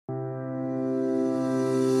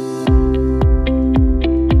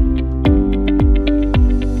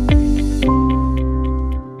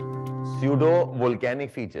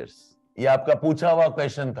volcanic features. ये आपका पूछा हुआ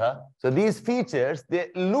क्वेश्चन था. So these features, they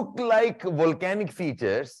look like volcanic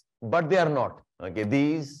features, but they are not. Okay,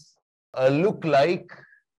 these look like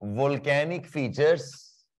volcanic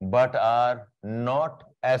features, but are not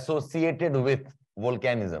associated with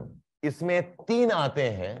volcanism. इसमें तीन आते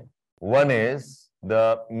हैं. One is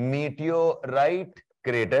the meteorite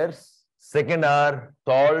craters. Second are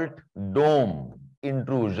salt dome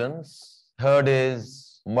intrusions. Third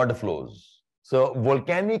is mud flows. So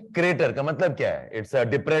volcanic crater का मतलब क्या है? It's a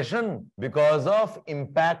depression because of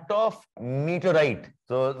impact of meteorite.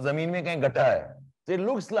 So जमीन में कहीं गड्ढा है. So it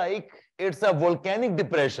looks like it's a volcanic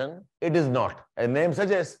depression. It is not. And name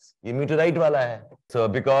suggests ये meteorite वाला है. So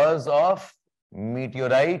because of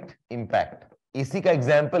meteorite impact. इसी का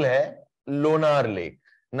example है Lonar Lake.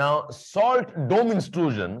 Now salt dome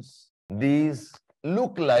intrusions, these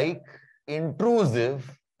look like intrusive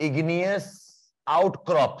igneous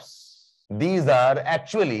outcrops. These are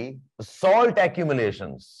actually salt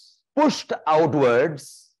accumulations pushed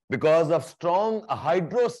outwards because of strong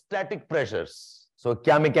hydrostatic pressures. So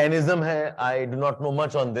क्या mechanism है? I do not know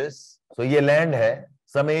much on this. So ये land है.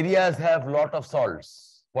 Some areas have lot of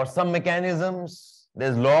salts. For some mechanisms,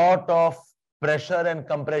 there's lot of pressure and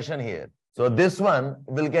compression here. So this one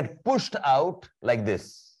will get pushed out like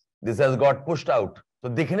this. This has got pushed out. So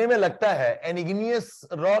दिखने में लगता है an igneous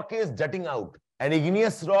rock is jutting out. An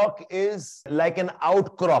igneous rock is like an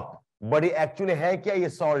outcrop, but it actually है क्या? ये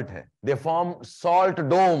salt है. They form salt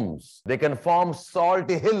domes. They can form salt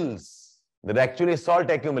hills. They're actually salt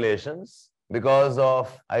accumulations because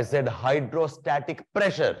of, I said, hydrostatic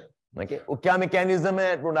pressure. Okay, वो क्या mechanism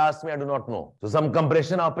है? Don't ask me, I do not know. So some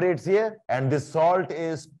compression operates here, and this salt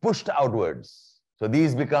is pushed outwards. So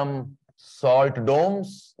these become salt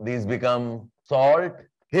domes. These become salt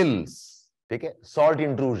hills. ठीक है? Salt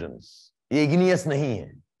intrusions. ये igneous नहीं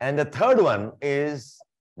है. And the third one is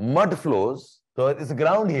mud flows. So this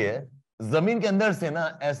ground here, जमीन के अंदर से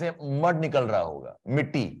ना ऐसे mud निकल रहा होगा.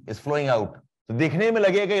 मिट्टी is flowing out. तो देखने में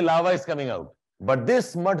लगेगा कि lava is coming out. But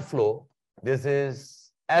this mud flow, this is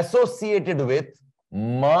associated with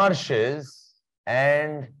marshes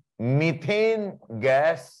and methane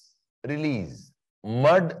gas release.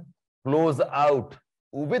 Mud flows out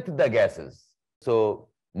with the gases. So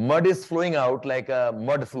mud is flowing out like a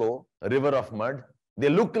mud flow, a river of mud. They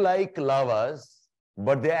look like lavas,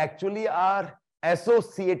 but they actually are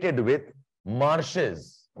associated with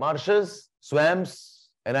marshes. Marshes, swamps,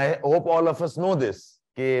 and I hope all of us know this,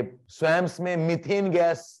 कि swamps में methane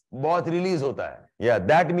gas बहुत release होता है. Yeah,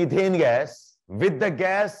 that methane gas, with the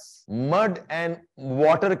gas, mud and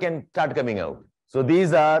water can start coming out. So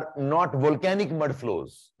these are not volcanic mud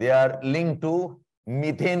flows. They are linked to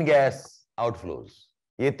methane gas outflows.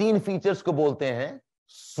 ये तीन features को बोलते हैं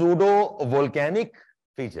pseudo volcanic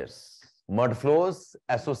features. Mud flows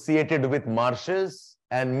associated with marshes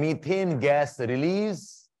and methane gas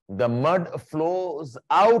release. The mud flows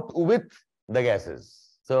out with the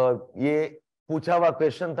gases. So ये पूछा हुआ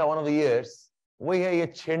question था one of the years. वही है, ये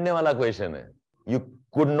छेड़ने वाला क्वेश्चन है. You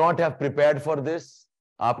could not have prepared for this.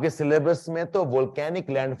 आपके सिलेबस में तो volcanic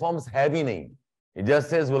landforms है भी नहीं. It just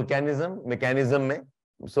says volcanism, mechanism में.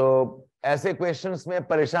 So ऐसे क्वेश्चंस में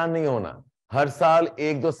परेशान नहीं होना. हर साल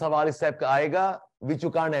एक दो सवाल इस टाइप का आएगा which you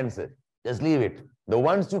can't answer. Just leave it. The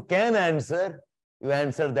ones you can answer, you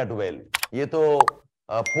answer that well. ये तो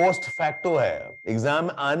पोस्ट फैक्टो है. एग्जाम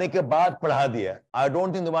आने के बाद पढ़ा दिया. I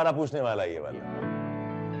don't think दोबारा पूछने वाला ये वाला.